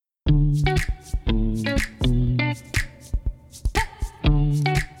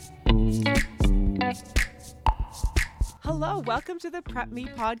welcome to the Prep Me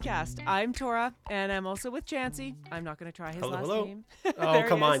podcast. I'm Tora, and I'm also with Chancey. I'm not going to try his last name. Oh,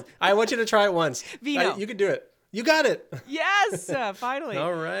 come on. I want you to try it once. Vino. You can do it. You got it. Yes, finally.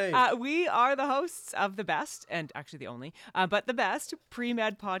 All right. We are the hosts of the best, and actually the only, but the best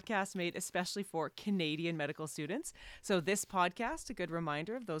pre-med podcast made especially for Canadian medical students. So this podcast, a good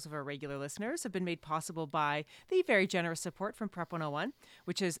reminder of those of our regular listeners, have been made possible by the very generous support from Prep 101,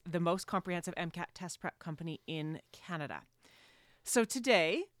 which is the most comprehensive MCAT test prep company in Canada. So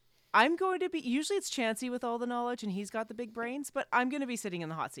today, I'm going to be, usually it's Chancey with all the knowledge and he's got the big brains, but I'm going to be sitting in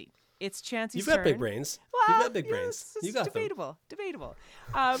the hot seat. It's Chancey's turn. You've got big brains. Well, You've got big brains. You got debatable.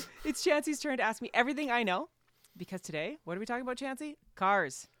 It's Chancey's turn to ask me everything I know, because today, what are we talking about, Chancey?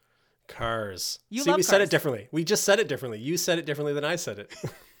 Cars. You See, we said it differently. We just said it differently. You said it differently than I said it.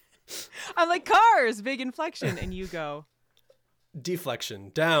 I'm like, cars, big inflection, and you go. Deflection,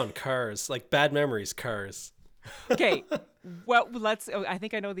 down, cars, like bad memories, cars. Okay, well, I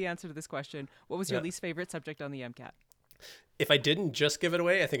think I know the answer to this question. What was your least favorite subject on the MCAT? If I didn't just give it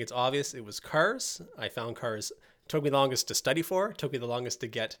away, I think it's obvious it was cars. I found cars took me the longest to study for, took me the longest to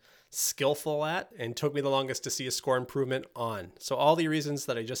get skillful at, and took me the longest to see a score improvement on. So all the reasons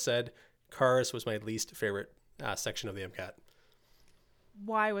that I just said, cars was my least favorite section of the MCAT.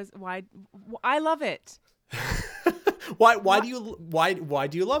 Why? I love it. Why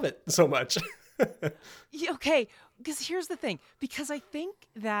do you love it so much? Okay, because here's the thing. Because I think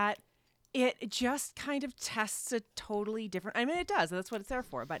that it just kind of tests a totally different, I mean, it does, that's what it's there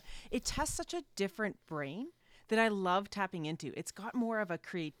for, but it tests such a different brain that I love tapping into. It's got more of a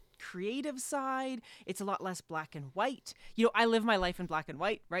creative side. It's a lot less black and white. You know, I live my life in black and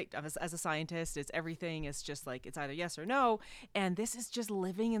white, right? As a scientist, it's everything is just like, it's either yes or no. And this is just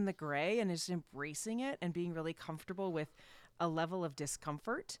living in the gray and just embracing it and being really comfortable with a level of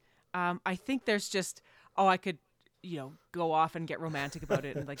discomfort. I think there's just, I could, go off and get romantic about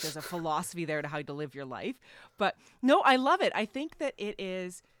it. And like, there's a philosophy there to how to live your life. But no, I love it. I think that it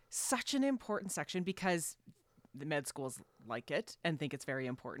is such an important section because the med schools like it and think it's very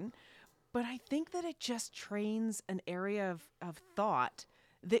important. But I think that it just trains an area of thought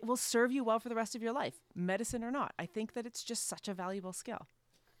that will serve you well for the rest of your life, medicine or not. I think that it's just such a valuable skill.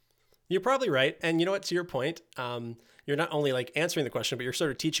 You're probably right. And you know what, to your point, you're not only like answering the question, but you're sort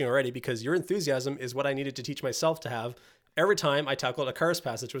of teaching already, because your enthusiasm is what I needed to teach myself to have every time I tackled a CARS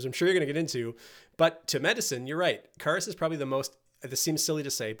passage, which I'm sure you're going to get into. But to medicine, you're right. CARS is probably the most, this seems silly to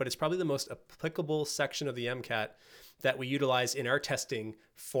say, but it's probably the most applicable section of the MCAT that we utilize in our testing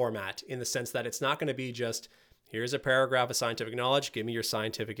format, in the sense that it's not going to be just, here's a paragraph of scientific knowledge, give me your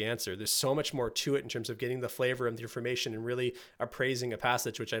scientific answer. There's so much more to it in terms of getting the flavor of the information and really appraising a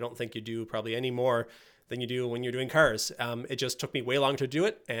passage, which I don't think you do probably any more than you do when you're doing CARS. It just took me way longer to do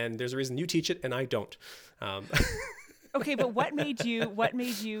it, and there's a reason you teach it and I don't. Okay, but what made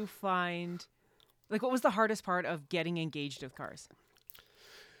you find, like, what was the hardest part of getting engaged with CARS?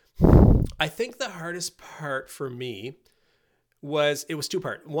 I think the hardest part for me was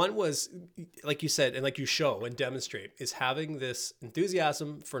two-part. One was, like you said, and like you show and demonstrate, is having this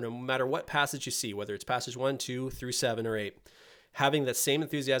enthusiasm for no matter what passage you see, whether it's passage 1, 2, through 7 or 8, having that same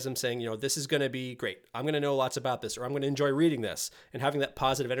enthusiasm saying, this is going to be great. I'm going to know lots about this, or I'm going to enjoy reading this, and having that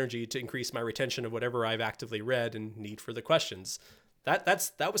positive energy to increase my retention of whatever I've actively read and need for the questions.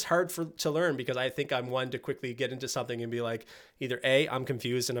 That was hard to learn, because I think I'm one to quickly get into something and be like, either A, I'm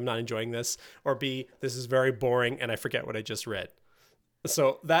confused and I'm not enjoying this, or B, this is very boring and I forget what I just read.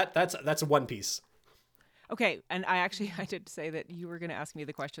 So that's one piece. Okay, and I did say that you were going to ask me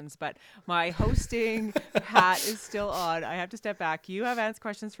the questions, but my hosting hat is still on. I have to step back. You have asked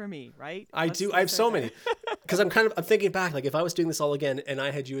questions for me, right? I do. I have so many, because I'm thinking back, like if I was doing this all again and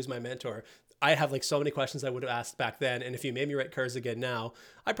I had you as my mentor, I have like so many questions I would have asked back then. And if you made me write CARS again now,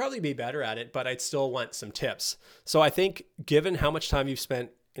 I'd probably be better at it, but I'd still want some tips. So I think, given how much time you've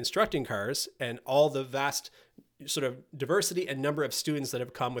spent instructing CARS and all the vast sort of diversity and number of students that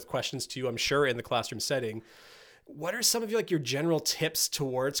have come with questions to you, I'm sure, in the classroom setting, what are some of your general tips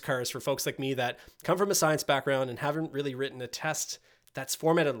towards CARS for folks like me that come from a science background and haven't really written a test that's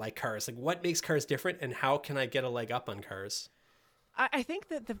formatted like CARS? Like, what makes CARS different, and how can I get a leg up on CARS? I think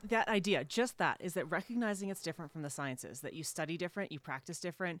that that idea, just that, is that recognizing it's different from the sciences, that you study different, you practice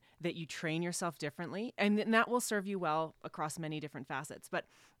different, that you train yourself differently, and that will serve you well across many different facets. But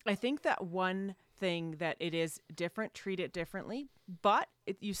I think that one thing that it is different, treat it differently, but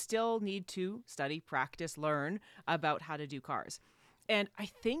you still need to study, practice, learn about how to do CARS. And I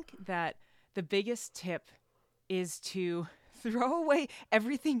think that the biggest tip is to throw away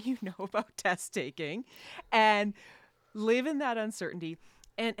everything you know about test taking and live in that uncertainty.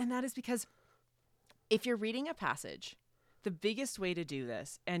 And that is because if you're reading a passage the biggest way to do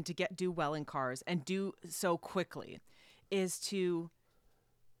this and to do well in cars and do so quickly is to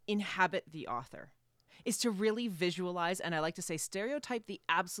inhabit the author, is to really visualize, and I like to say stereotype the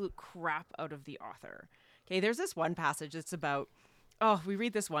absolute crap out of the author. Okay, there's this one passage that's about, we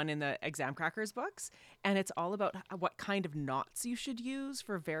read this one in the exam crackers books, and it's all about what kind of knots you should use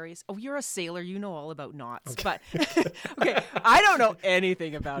for various, you're a sailor, you know all about knots, okay. But okay, I don't know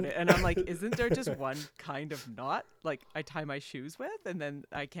anything about it. And I'm like, isn't there just one kind of knot? Like I tie my shoes with and then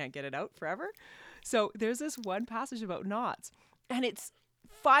I can't get it out forever. So there's this one passage about knots, and it's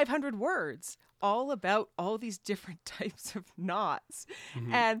 500 words all about all these different types of knots.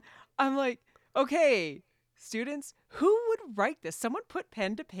 Mm-hmm. And I'm like, okay, students, who would write this? Someone put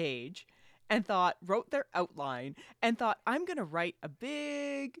pen to page and wrote their outline and thought, I'm going to write a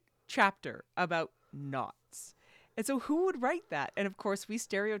big chapter about knots. And so who would write that? And of course we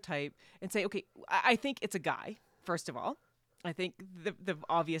stereotype and say, okay, I think it's a guy, first of all. I think the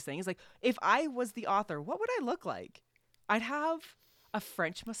obvious thing is like, if I was the author, what would I look like? I'd have a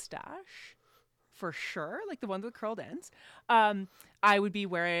French mustache. For sure, like the one with the curled ends. I would be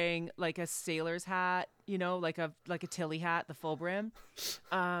wearing like a sailor's hat, like a Tilly hat, the full brim.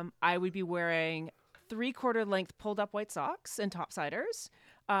 I would be wearing 3/4 length pulled up white socks and topsiders,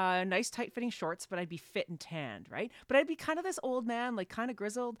 nice tight fitting shorts, but I'd be fit and tanned, right? But I'd be kind of this old man, like kind of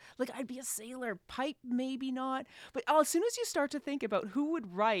grizzled, like I'd be a sailor, pipe maybe not. But as soon as you start to think about who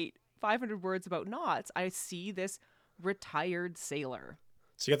would write 500 words about knots, I see this retired sailor.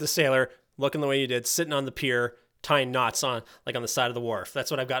 So you got the sailor looking the way you did, sitting on the pier, tying knots on the side of the wharf.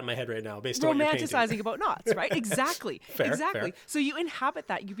 That's what I've got in my head right now, based on what you're painting. Romanticizing about knots, right? Exactly. Fair, exactly. Fair. So you inhabit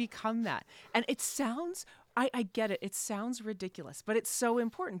that, you become that. And it sounds, I get it, it sounds ridiculous, but it's so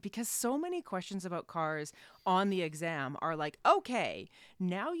important because so many questions about cars on the exam are like, okay,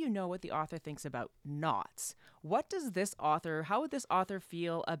 now you know what the author thinks about knots. How would this author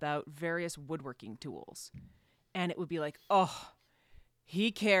feel about various woodworking tools? And it would be like,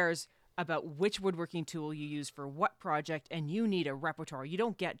 he cares about which woodworking tool you use for what project, and you need a repertoire. You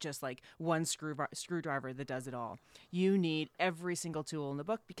don't get just like one screwdriver that does it all. You need every single tool in the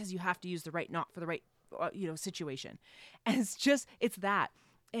book because you have to use the right knot for the right situation. And it's that.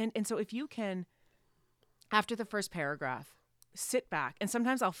 And so if you can, after the first paragraph, sit back, and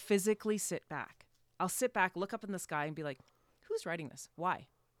sometimes I'll physically sit back. I'll sit back, look up in the sky and be like, who's writing this? Why?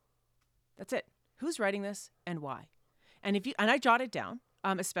 That's it. Who's writing this and why? And I jot it down,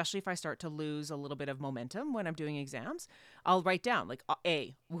 especially if I start to lose a little bit of momentum when I'm doing exams, I'll write down like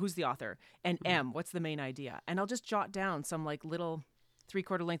A, who's the author, and M, what's the main idea, and I'll just jot down some like little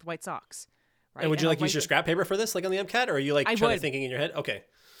 3/4 length white socks. Right? And would you use your scrap paper for this, like on the MCAT, or are you thinking in your head? Okay.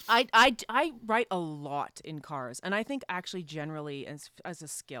 I write a lot in cars, and I think actually generally as a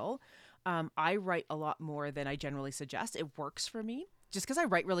skill, I write a lot more than I generally suggest. It works for me just because I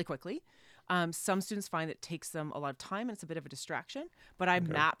write really quickly. Some students find that it takes them a lot of time and it's a bit of a distraction, but I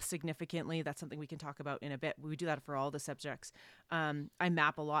map significantly. That's something we can talk about in a bit. We do that for all the subjects. I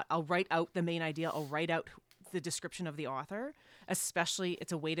map a lot. I'll write out the main idea. I'll write out the description of the author, especially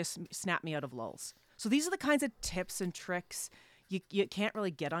it's a way to snap me out of lulls. So these are the kinds of tips and tricks you can't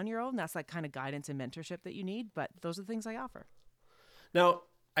really get on your own. That's that kind of guidance and mentorship that you need, but those are the things I offer. Now,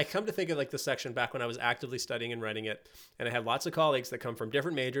 I come to think of the section back when I was actively studying and writing it, and I have lots of colleagues that come from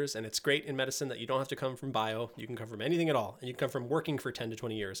different majors, and it's great in medicine that you don't have to come from bio. You can come from anything at all, and you can come from working for 10 to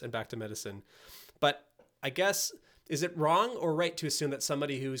 20 years and back to medicine. But I guess, is it wrong or right to assume that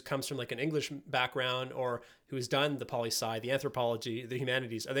somebody who comes from an English background or who's done the poli-sci, the anthropology, the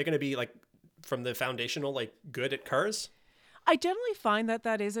humanities, are they going to be from the foundational good at cars? I generally find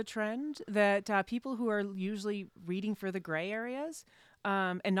that is a trend, that people who are usually reading for the gray areas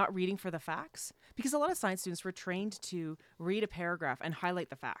and not reading for the facts, because a lot of science students were trained to read a paragraph and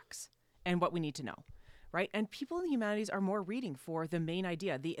highlight the facts and what we need to know, right? And people in the humanities are more reading for the main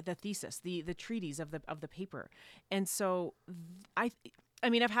idea, the thesis, the treatise of the paper. And so I've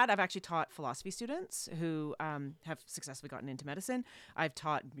actually taught philosophy students who have successfully gotten into medicine. I've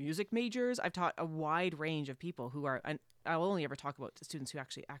taught music majors. I've taught a wide range of people who are, and I'll only ever talk about students who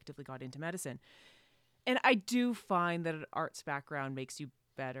actually actively got into medicine. And I do find that an arts background makes you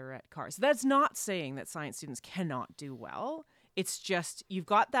better at cars. That's not saying that science students cannot do well. It's just, you've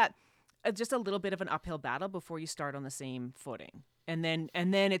got that, just a little bit of an uphill battle before you start on the same footing. And then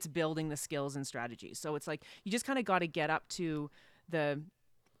it's building the skills and strategies. So it's you just kind of got to get up to the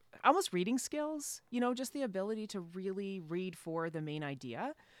almost reading skills, just the ability to really read for the main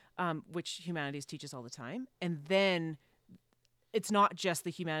idea, which humanities teaches all the time. And then it's not just the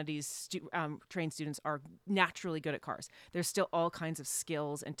humanities trained students are naturally good at cars. There's still all kinds of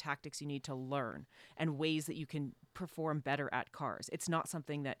skills and tactics you need to learn and ways that you can perform better at cars. It's not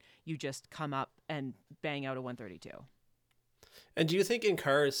something that you just come up and bang out a 132. And do you think in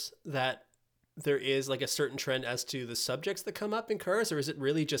cars that there is like a certain trend as to the subjects that come up in cars, or is it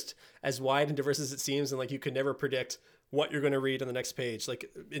really just as wide and diverse as it seems, and like you could never predict what you're going to read on the next page? Like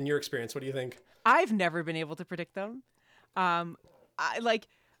in your experience, what do you think? I've never been able to predict them. I like,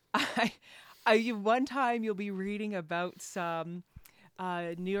 one time you'll be reading about some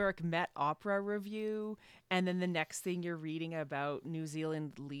New York Met Opera review, and then the next thing you're reading about New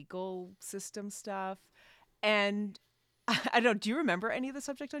Zealand legal system stuff. And I don't know, do you remember any of the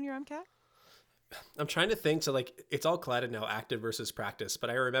subject on your MCAT? I'm trying to think. So like it's all collided now, active versus practice. But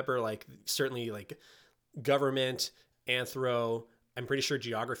I remember like certainly like government, anthro. I'm pretty sure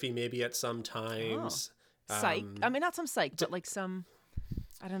geography maybe at some times. Psych. I mean, not some psych, but like some,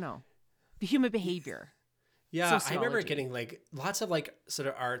 I don't know, the human behavior. Yeah, Sociology. I remember getting like lots of like sort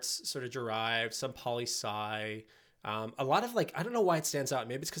of arts, sort of derived, some poli-sci, a lot of like, I don't know why it stands out.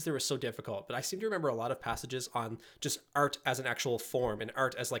 Maybe it's because they were so difficult, but I seem to remember a lot of passages on just art as an actual form and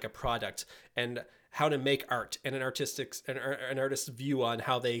art as like a product and how to make art and an artist's view on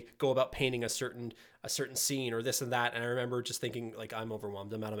how they go about painting a certain scene or this and that. And I remember just thinking like, I'm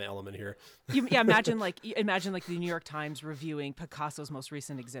overwhelmed. I'm out of my element here. Imagine like the New York Times reviewing Picasso's most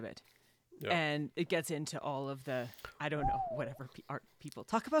recent exhibit. Yeah. And it gets into all of the, I don't know, whatever art people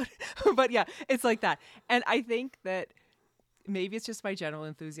talk about. But yeah, it's like that. And I think that maybe it's just my general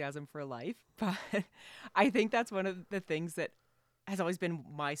enthusiasm for life. But I think that's one of the things that has always been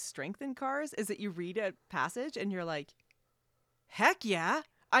my strength in cars is that you read a passage and you're like, heck yeah,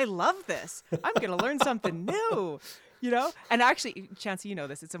 I love this. I'm going to learn something new. You know? And actually, Chancey, you know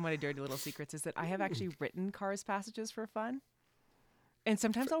this. It's one of my dirty little secrets is that I have actually written cars passages for fun. And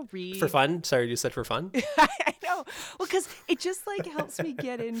sometimes I'll read for fun. Sorry, you said for fun. I know. Well, because it just like helps me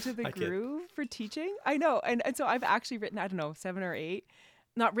get into the groove for teaching. I know. And so I've actually written, I don't know, 7 or 8,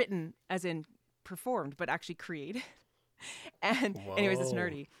 not written as in performed, but actually created. And anyways, it's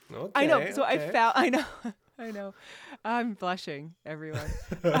nerdy. Okay, I know. So okay. I know. I'm blushing, everyone.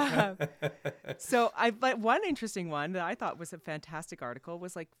 But one interesting one that I thought was a fantastic article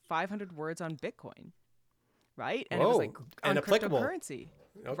was like 500 words on Bitcoin. Right? And it was like on cryptocurrency.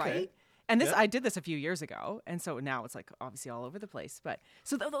 Okay. Right? And I did this a few years ago. And so now it's like obviously all over the place. But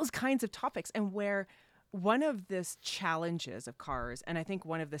so those kinds of topics, and where one of the challenges of cars, and I think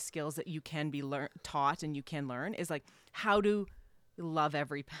one of the skills that you can be taught and you can learn is like how to love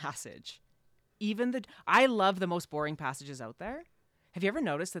every passage. I love the most boring passages out there. Have you ever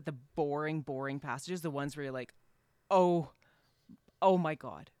noticed that the boring passages, the ones where you're like, oh my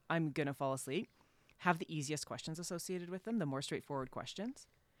God, I'm going to fall asleep, have the easiest questions associated with them, the more straightforward questions?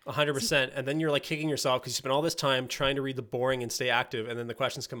 100%. And then you're like kicking yourself because you spent all this time trying to read the boring and stay active. And then the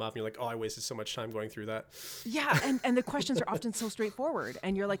questions come up and you're like, oh, I wasted so much time going through that. Yeah. And the questions are often so straightforward.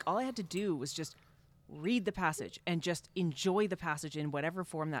 And you're like, all I had to do was just read the passage and just enjoy the passage in whatever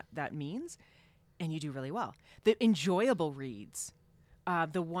form that means. And you do really well. The enjoyable reads,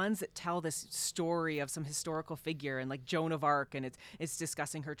 the ones that tell this story of some historical figure and like Joan of Arc, and it's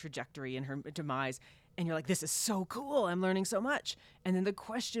discussing her trajectory and her demise. And you're like, this is so cool. I'm learning so much. And then the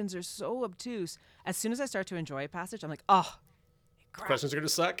questions are so obtuse. As soon as I start to enjoy a passage, I'm like, oh, crap. Questions are going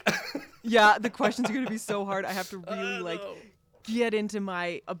to suck. Yeah, the questions are going to be so hard. I have to really get into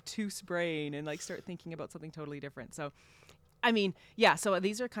my obtuse brain and like start thinking about something totally different. So, I mean, yeah. So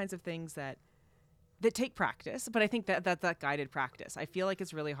these are kinds of things that take practice. But I think that guided practice. I feel like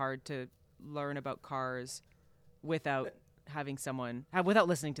it's really hard to learn about cars without without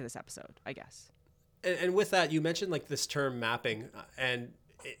listening to this episode, I guess. And with that, you mentioned like this term mapping, and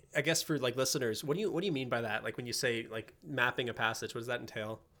I guess for like listeners, what do you mean by that? Like when you say like mapping a passage, what does that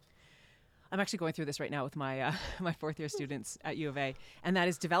entail? I'm actually going through this right now with my my fourth year students at U of A, and that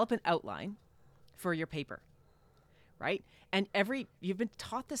is develop an outline for your paper, right? And you've been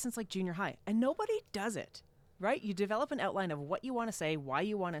taught this since like junior high, and nobody does it, right? You develop an outline of what you want to say, why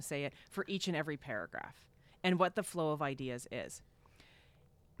you want to say it for each and every paragraph, and what the flow of ideas is.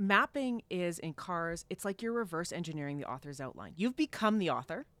 Mapping is in cars, it's like you're reverse engineering the author's outline. You've become the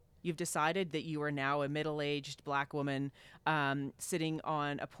author. You've decided that you are now a middle-aged Black woman sitting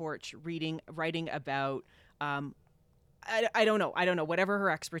on a porch writing about, I don't know, whatever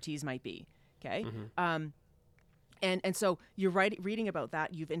her expertise might be, okay? Mm-hmm. And so you're reading about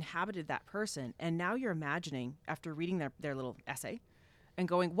that, you've inhabited that person, and now you're imagining, after reading their little essay, and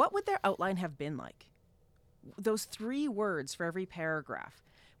going, what would their outline have been like? Those 3 words for every paragraph.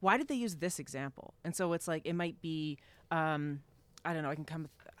 Why did they use this example? And so it's like, it might be, I don't know, I can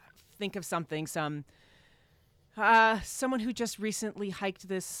think of something, someone who just recently hiked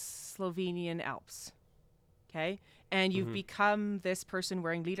the Slovenian Alps. Okay. And you've become this person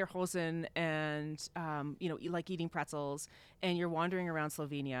wearing lederhosen and, you like eating pretzels, and you're wandering around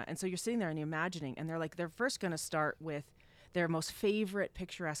Slovenia. And so you're sitting there and you're imagining, and they're first going to start with their most favorite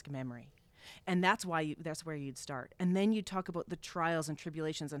picturesque memory. And that's where you'd start. And then you'd talk about the trials and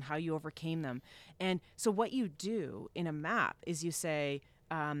tribulations and how you overcame them. And so what you do in a map is you say,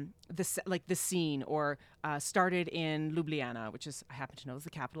 the scene, or started in Ljubljana, which is, I happen to know, is the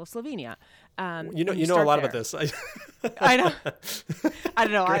capital of Slovenia. You know a lot about this. I know. I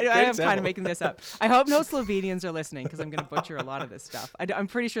don't know. Great I am example. kind of making this up. I hope no Slovenians are listening, because I'm going to butcher a lot of this stuff. I'm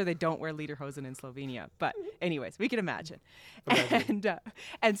pretty sure they don't wear lederhosen in Slovenia. But anyways, we can imagine. And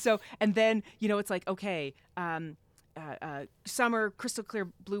then, it's like, okay, summer, crystal clear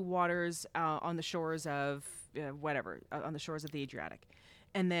blue waters on the shores of on the shores of the Adriatic.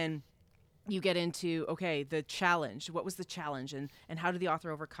 And then you get into, okay, the challenge. What was the challenge, and how did the author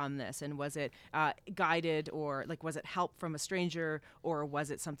overcome this? And was it guided, or was it help from a stranger, or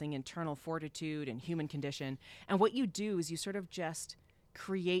was it something internal fortitude and human condition? And what you do is you sort of just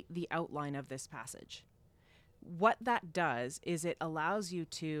create the outline of this passage. What that does is it allows you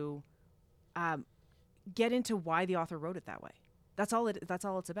to get into why the author wrote it that way. That's all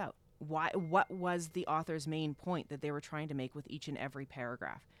it's about. What was the author's main point that they were trying to make with each and every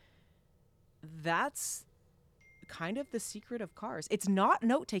paragraph? That's kind of the secret of cars. It's not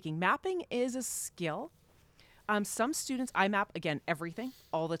note-taking. Mapping is a skill. Some students, I map, again, everything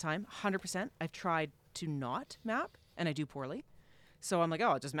all the time, 100%. I've tried to not map, and I do poorly. So I'm like,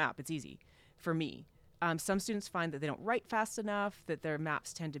 I'll just map. It's easy for me. Some students find that they don't write fast enough, that their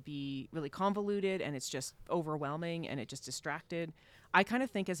maps tend to be really convoluted, and it's just overwhelming, and it just distracted. I kind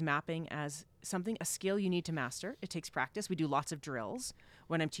of think as mapping as a skill you need to master. It takes practice. We do lots of drills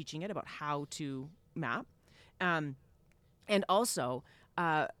when I'm teaching it about how to map. And also,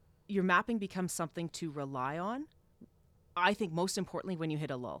 your mapping becomes something to rely on. I think most importantly when you hit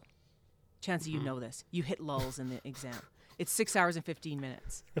a lull. Chancey, you know this. You hit lulls in the exam. It's 6 hours and 15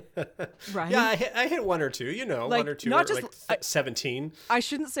 minutes. Right? Yeah, I hit one or two, one or two, not or just 17. I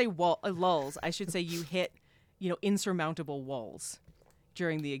shouldn't say lulls. I should say you hit, insurmountable walls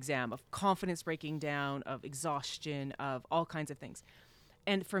during the exam, of confidence breaking down, of exhaustion, of all kinds of things.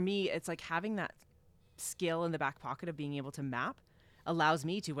 And for me, it's like having that skill in the back pocket of being able to map allows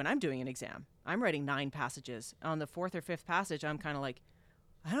me to, when I'm doing an exam, I'm writing 9 passages. On the 4th or 5th passage, I'm kind of like,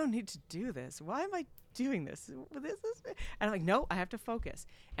 I don't need to do this. Why am I doing this? And I'm like, no, I have to focus.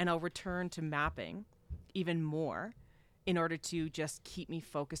 And I'll return to mapping even more in order to just keep me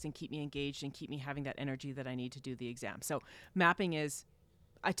focused and keep me engaged and keep me having that energy that I need to do the exam. So mapping is,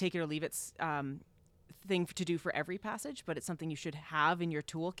 I take it or leave it, thing to do for every passage, but it's something you should have in your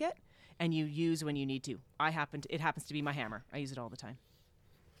toolkit and you use when you need to. It happens to be my hammer. I use it all the time.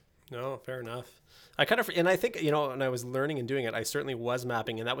 No, fair enough. I think, when I was learning and doing it, I certainly was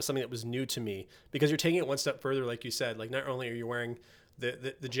mapping, and that was something that was new to me, because you're taking it one step further, like you said. Like, not only are you wearing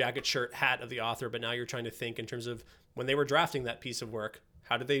the jacket, shirt, hat of the author, but now you're trying to think in terms of when they were drafting that piece of work,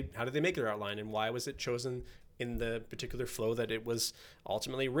 how did they make their outline, and why was it chosen in the particular flow that it was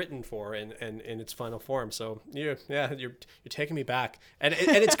ultimately written for, and in its final form. So you're taking me back, and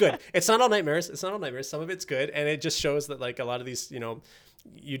it's good. It's not all nightmares. Some of it's good, and it just shows that, like, a lot of these,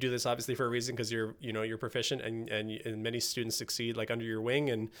 you do this obviously for a reason, because you're proficient, and many students succeed like under your wing,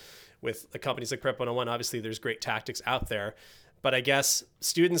 and with companies like Prep 101, obviously there's great tactics out there. But I guess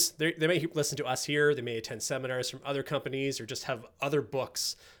students, they may listen to us here, they may attend seminars from other companies, or just have other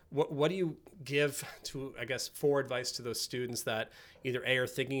books. What do you give to, I guess, for advice to those students that either A, are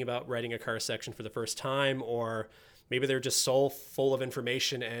thinking about writing a car section for the first time, or maybe they're just so full of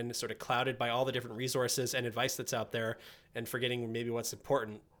information and sort of clouded by all the different resources and advice that's out there, and forgetting maybe what's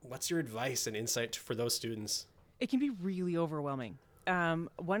important? What's your advice and insight for those students? It can be really overwhelming.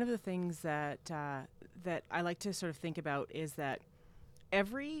 One of the things that I like to sort of think about is that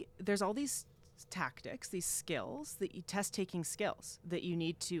there's all these tactics, these skills, test-taking skills that you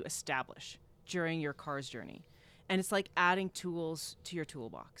need to establish during your car's journey. And it's like adding tools to your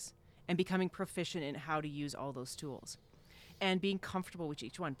toolbox and becoming proficient in how to use all those tools and being comfortable with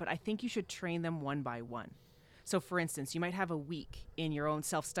each one. But I think you should train them one by one. So for instance, you might have a week in your own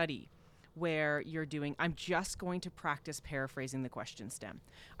self-study where you're doing, I'm just going to practice paraphrasing the question stem.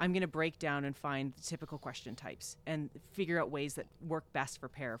 I'm going to break down and find the typical question types and figure out ways that work best for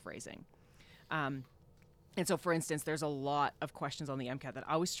paraphrasing. And so, for instance, there's a lot of questions on the MCAT that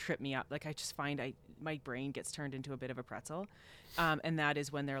always trip me up. Like, I just find my brain gets turned into a bit of a pretzel. And that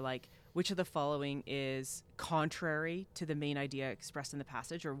is when they're like, which of the following is contrary to the main idea expressed in the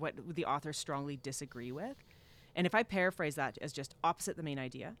passage, or what the authors strongly disagree with. And if I paraphrase that as just opposite the main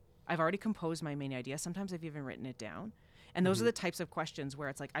idea, I've already composed my main idea. Sometimes I've even written it down. And those are the types of questions where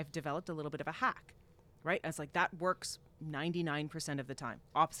it's like I've developed a little bit of a hack, right? And it's like that works 99% of the time,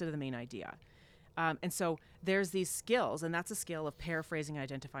 opposite of the main idea. And so there's these skills, and that's a skill of paraphrasing,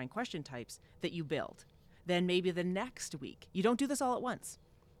 identifying question types that you build. Then maybe the next week, you don't do this all at once.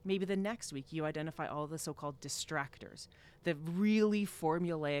 Maybe the next week you identify all the so-called distractors, the really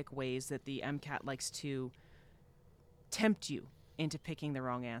formulaic ways that the MCAT likes to tempt you into picking the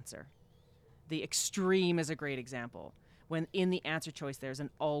wrong answer. The extreme is a great example. When in the answer choice there's an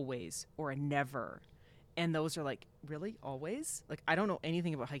always or a never. And those are like, really? Always? Like, I don't know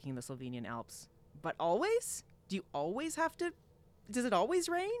anything about hiking the Slovenian Alps, but always? Do you always have to? Does it always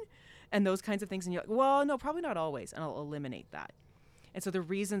rain? And those kinds of things. And you're like, well, no, probably not always. And I'll eliminate that. And so the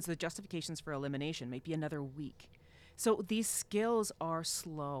reasons, the justifications for elimination might be another week. So these skills are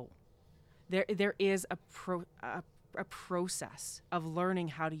slow. There is a process of learning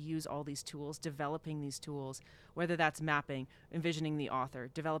how to use all these tools, developing these tools, whether that's mapping, envisioning the author,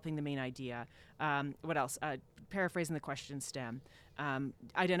 developing the main idea, what else? Paraphrasing the question stem,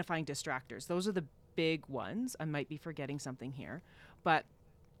 identifying distractors. Those are the big ones. I might be forgetting something here, but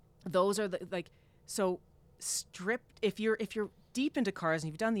those are so stripped. If you're deep into cars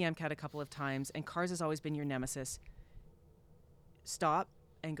and you've done the MCAT a couple of times and cars has always been your nemesis, stop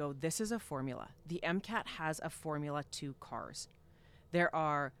and go, this is a formula. The MCAT has a formula to cars. There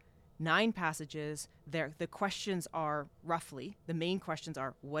are 9 passages. The questions are roughly, the main questions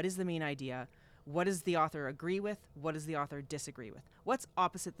are, what is the main idea? What does the author agree with? What does the author disagree with? What's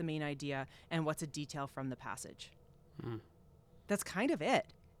opposite the main idea? And what's a detail from the passage? That's kind of it.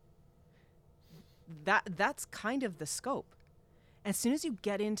 That's kind of the scope. As soon as you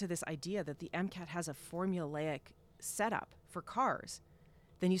get into this idea that the MCAT has a formulaic setup for cars,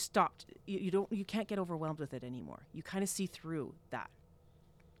 then you stopped. You can't get overwhelmed with it anymore. You kind of see through that.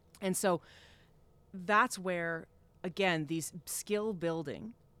 And so that's where, again, these skill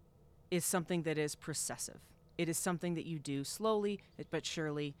building is something that is processive. It is something that you do slowly but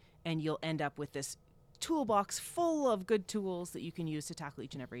surely, and you'll end up with this toolbox full of good tools that you can use to tackle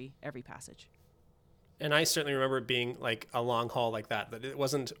each and every passage. And I certainly remember it being like a long haul like that it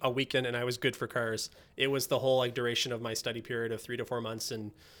wasn't a weekend and I was good for cars. It was the whole like duration of my study period of 3 to 4 months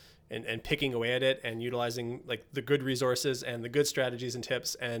and picking away at it and utilizing like the good resources and the good strategies and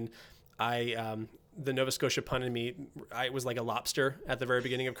tips. And the Nova Scotia pun in me, I was like a lobster at the very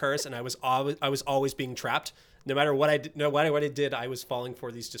beginning of cars, and I was always being trapped. No matter what I did, I was falling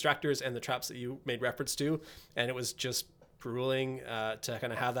for these distractors and the traps that you made reference to. And it was just grueling to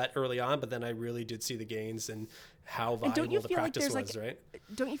kind of have that early on, but then I really did see the gains and how valuable the practice was, right?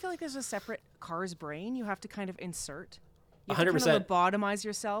 Don't you feel like there's a separate car's brain you have to kind of insert? You 100%. have to kind of lobotomize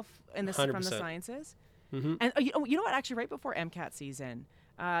yourself from the 100%. sciences. Mm-hmm. And you know what? Actually, right before MCAT season,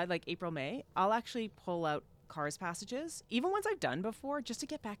 like April, May, I'll actually pull out cars passages, even ones I've done before, just to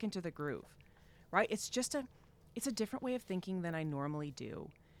get back into the groove, right? It's a different way of thinking than I normally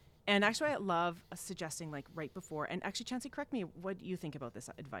do. And actually, I love suggesting like right before, and actually, Chancey, correct me what you think about this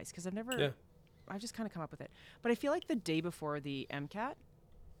advice, because I've just kind of come up with it. But I feel like the day before the MCAT,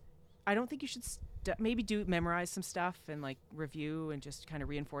 I don't think you should maybe memorize some stuff and like review and just kind of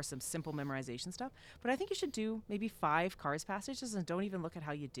reinforce some simple memorization stuff. But I think you should do maybe 5 cars passages and don't even look at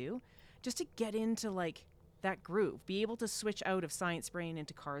how you do, just to get into like that groove, be able to switch out of science brain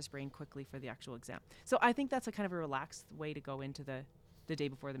into cars brain quickly for the actual exam. So I think that's a kind of a relaxed way to go into the day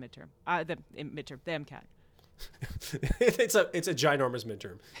before the midterm, the MCAT. it's a ginormous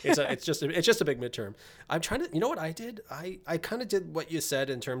midterm. It's just a big midterm. I'm trying to, you know what I did? I kind of did what you said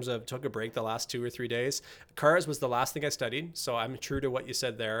in terms of took a break the last 2 or 3 days. Cars was the last thing I studied. So I'm true to what you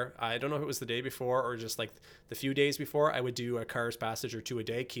said there. I don't know if it was the day before or just like the few days before. I would do a cars passage or 2 a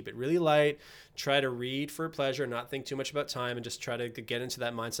day, keep it really light, try to read for pleasure, not think too much about time, and just try to get into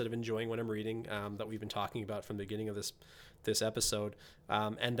that mindset of enjoying what I'm reading, that we've been talking about from the beginning of this episode.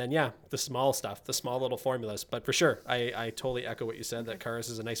 And then, the small stuff, the small little formulas. But for sure, I totally echo what you said, that cars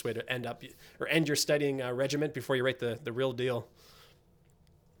is a nice way to end your studying regiment before you write the real deal.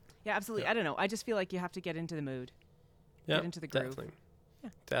 Yeah, absolutely. Yeah. I don't know. I just feel like you have to get into the mood. Get into the groove. Definitely. Yeah.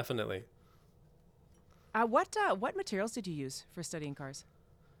 Definitely. What materials did you use for studying cars?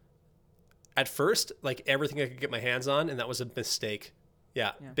 At first, like everything I could get my hands on, and that was a mistake.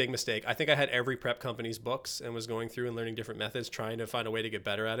 Yeah, big mistake. I think I had every prep company's books and was going through and learning different methods, trying to find a way to get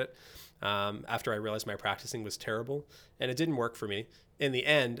better at it. After I realized my practicing was terrible and it didn't work for me. In the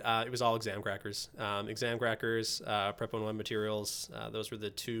end, it was all exam crackers. Exam crackers, Prep 101 materials, those were the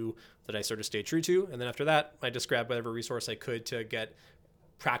two that I sort of stayed true to. And then after that, I just grabbed whatever resource I could to get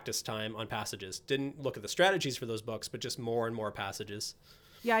practice time on passages. Didn't look at the strategies for those books, but just more and more passages.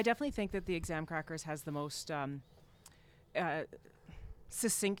 Yeah, I definitely think that the exam crackers has the most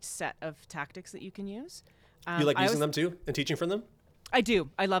succinct set of tactics that you can use. You like using them too and teaching from them? I do.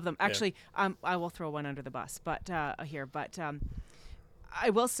 I love them. Actually, I will throw one under the bus, but I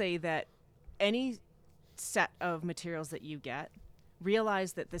will say that any set of materials that you get,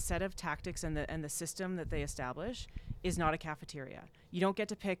 realize that the set of tactics and the system that they establish is not a cafeteria. You don't get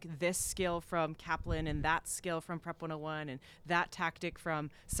to pick this skill from Kaplan and that skill from Prep 101 and that tactic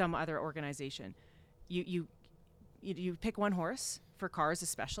from some other organization. You pick one horse for cars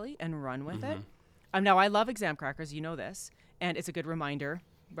especially and run with it. Now, I love exam crackers. You know this. And it's a good reminder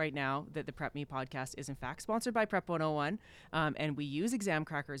right now that the Prep Me podcast is in fact sponsored by Prep 101. And we use exam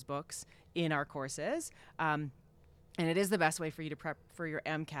crackers books in our courses. And it is the best way for you to prep for your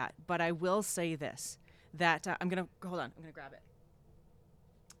MCAT. But I will say this, that I'm going to grab it.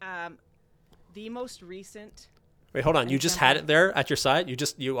 The most recent... Wait, hold on. You just had it there at your side?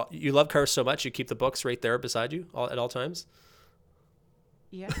 You love cars so much, you keep the books right there beside you at all times?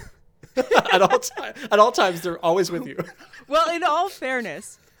 Yeah. At all times, they're always with you. Well, in all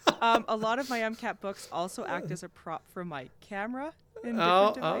fairness, a lot of my MCAT books also act as a prop for my camera in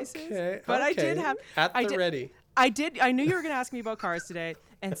different devices. Okay. But I did have... ready. I knew you were going to ask me about cars today,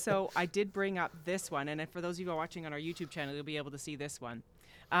 and so I did bring up this one. And for those of you who are watching on our YouTube channel, you'll be able to see this one.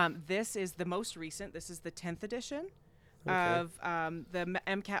 This is the most recent. This is the 10th edition of the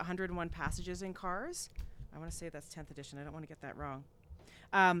MCAT 101 passages in cars. I want to say that's 10th edition. I don't want to get that wrong.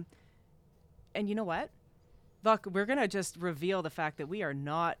 And you know what? Look, we're going to just reveal the fact that we are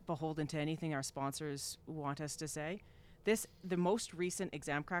not beholden to anything our sponsors want us to say. The most recent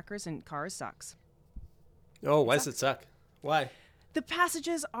exam crackers in cars sucks. Oh, why does it suck? Why? The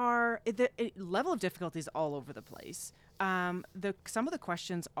passages are, the level of difficulty is all over the place. Some of the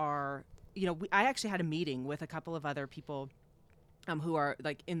questions are, I actually had a meeting with a couple of other people who are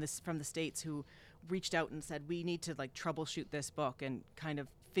like from the States who reached out and said, we need to like troubleshoot this book and kind of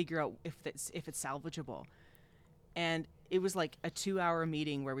figure out if it's salvageable. And it was like a 2-hour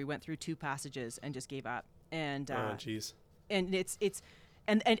meeting where we went through 2 passages and just gave up. And oh, jeez. And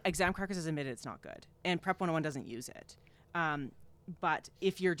and exam crackers has admitted it's not good, and Prep 101 doesn't use it. But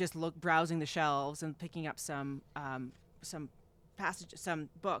if you're just browsing the shelves and picking up some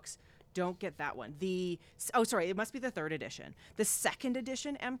books, don't get that one. It must be the 3rd edition. The 2nd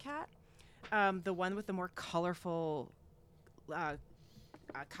edition MCAT, the one with the more colorful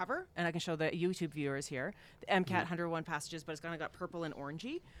cover, and I can show the YouTube viewers here, the MCAT 101 passages, but it's kind of got purple and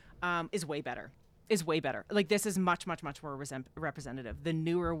orangey, is way better. Like, this is much, much, much more representative. The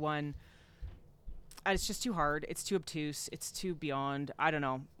newer one, it's just too hard. It's too obtuse. It's too beyond. I don't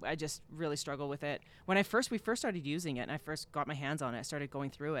know. I just really struggle with it. When we first started using it and I first got my hands on it, I started going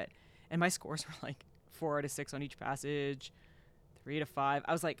through it, and my scores were like 4 out of 6 on each passage, 3 to 5.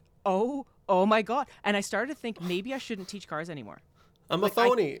 I was like, oh my God. And I started to think maybe I shouldn't teach cars anymore. I'm a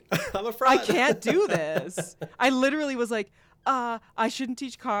phony. I'm a fraud. I can't do this. I literally was like, I shouldn't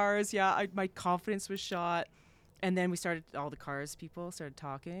teach cars. Yeah, my confidence was shot. And then all the cars people started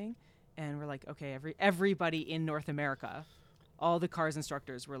talking, and we're like, okay, everybody in North America, all the cars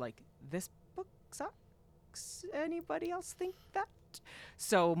instructors were like, this book sucks. Anybody else think that?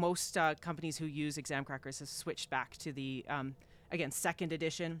 So most companies who use exam crackers have switched back to the, again, 2nd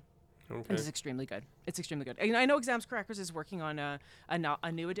edition. Okay. And it's extremely good. It's extremely good. And I know Exams Crackers is working on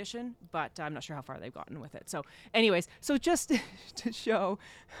a new edition, but I'm not sure how far they've gotten with it. So anyways, just to show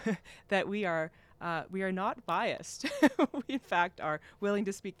that we are not biased. We, in fact, are willing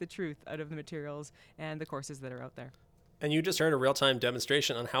to speak the truth out of the materials and the courses that are out there. And you just heard a real-time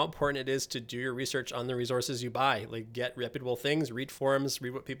demonstration on how important it is to do your research on the resources you buy. Like, get reputable things, read forums,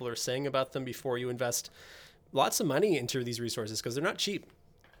 read what people are saying about them before you invest lots of money into these resources, because they're not cheap.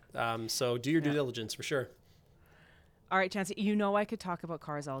 So do your due diligence for sure. All right, Chancey, I could talk about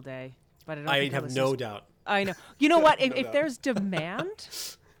cars all day, but I have no doubt. I know. You know what? If there's demand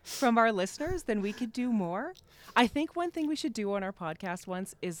from our listeners, then we could do more. I think one thing we should do on our podcast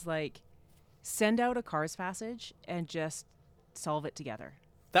once is like send out a cars passage and just solve it together.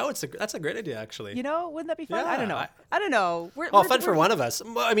 That's a great idea, actually. Wouldn't that be fun? Yeah, I don't know. Fun for one of us.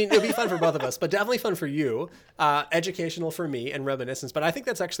 I mean, it'd be fun for both of us, but definitely fun for you. Educational for me and reminiscence. But I think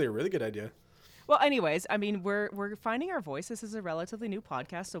that's actually a really good idea. Well, anyways, I mean, we're finding our voice. This is a relatively new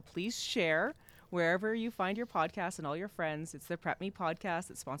podcast, so please share wherever you find your podcast and all your friends. It's the Prep Me podcast.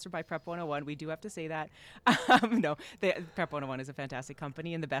 It's sponsored by Prep 101. We do have to say that. No, Prep 101 is a fantastic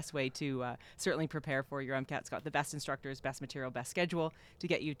company, and the best way to certainly prepare for your MCAT's got the best instructors, best material, best schedule to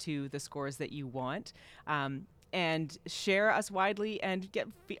get you to the scores that you want. And share us widely and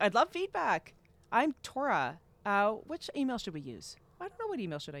I'd love feedback. I'm Tora. Which email should we use? I don't know what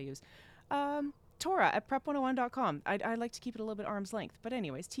email should I use. Tora at prep101.com. I like to keep it a little bit arm's length. But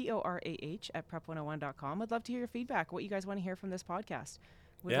anyways, TORAH at prep101.com. I'd love to hear your feedback, what you guys want to hear from this podcast.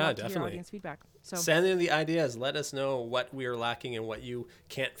 Would love to hear audience feedback. So send in the ideas. Let us know what we are lacking and what you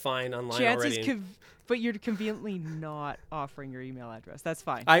can't find online already. But you're conveniently not offering your email address. That's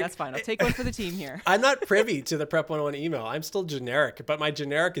fine. That's fine. I'll take one for the team here. I'm not privy to the Prep 101 email. I'm still generic, but my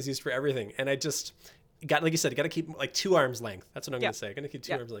generic is used for everything. And I just... like you said, you got to keep like 2 arms length. That's what I'm going to say. I'm going to keep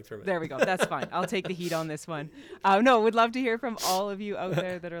 2 arms length from it. There we go. That's fine. I'll take the heat on this one. No, would love to hear from all of you out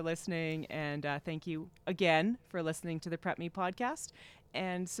there that are listening. And thank you again for listening to the Prep Me podcast.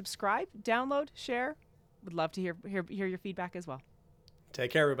 And subscribe, download, share. Would love to hear your feedback as well.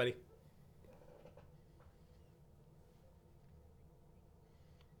 Take care, everybody.